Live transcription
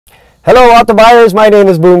Hello Autobuyers, my name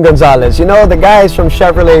is Boom Gonzalez. You know, the guys from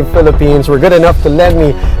Chevrolet Philippines were good enough to lend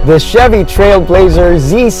me this Chevy Trailblazer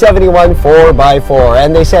Z71 4x4,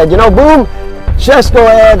 and they said, you know, Boom, just go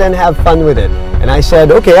ahead and have fun with it. And I said,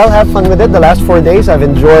 okay, I'll have fun with it. The last 4 days I've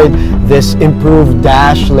enjoyed this improved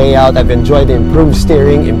dash layout, I've enjoyed the improved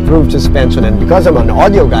steering, improved suspension, and because I'm an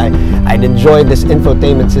audio guy, I'd enjoyed this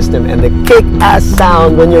infotainment system and the kick-ass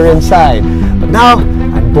sound when you're inside. But now,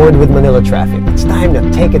 I'm bored with Manila traffic. It's time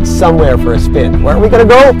to take it somewhere for a spin. Where are we gonna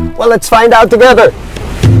go? Well, let's find out together.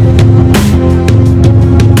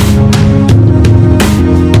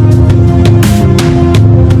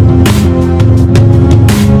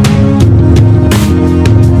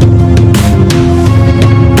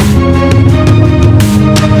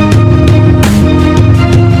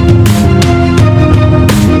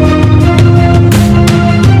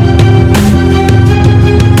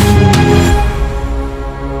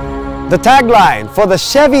 The tagline for the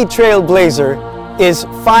Chevy Trailblazer is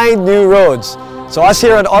 "Find New Roads." So us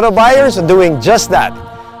here at Autobuyers are doing just that.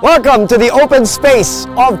 Welcome to the open space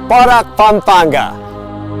of Porac, Pampanga.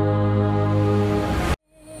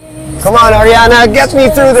 Come on, Ariana, get me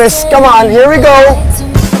through this. Come on, here we go.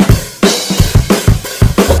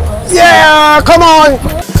 Yeah, come on.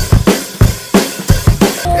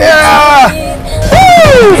 Yeah.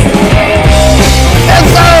 Woo!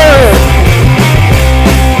 Yes, sir.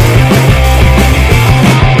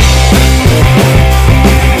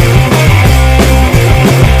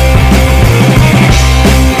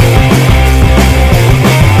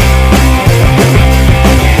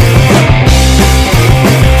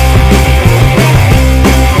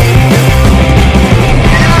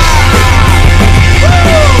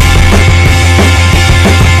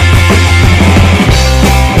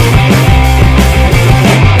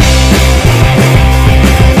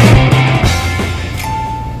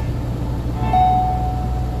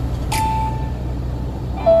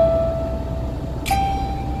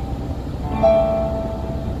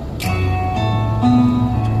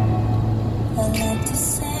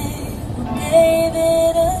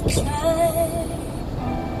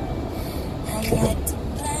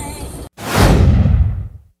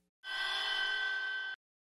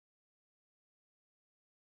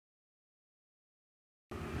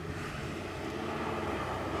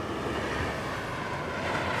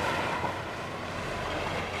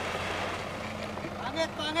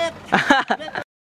 Pangit!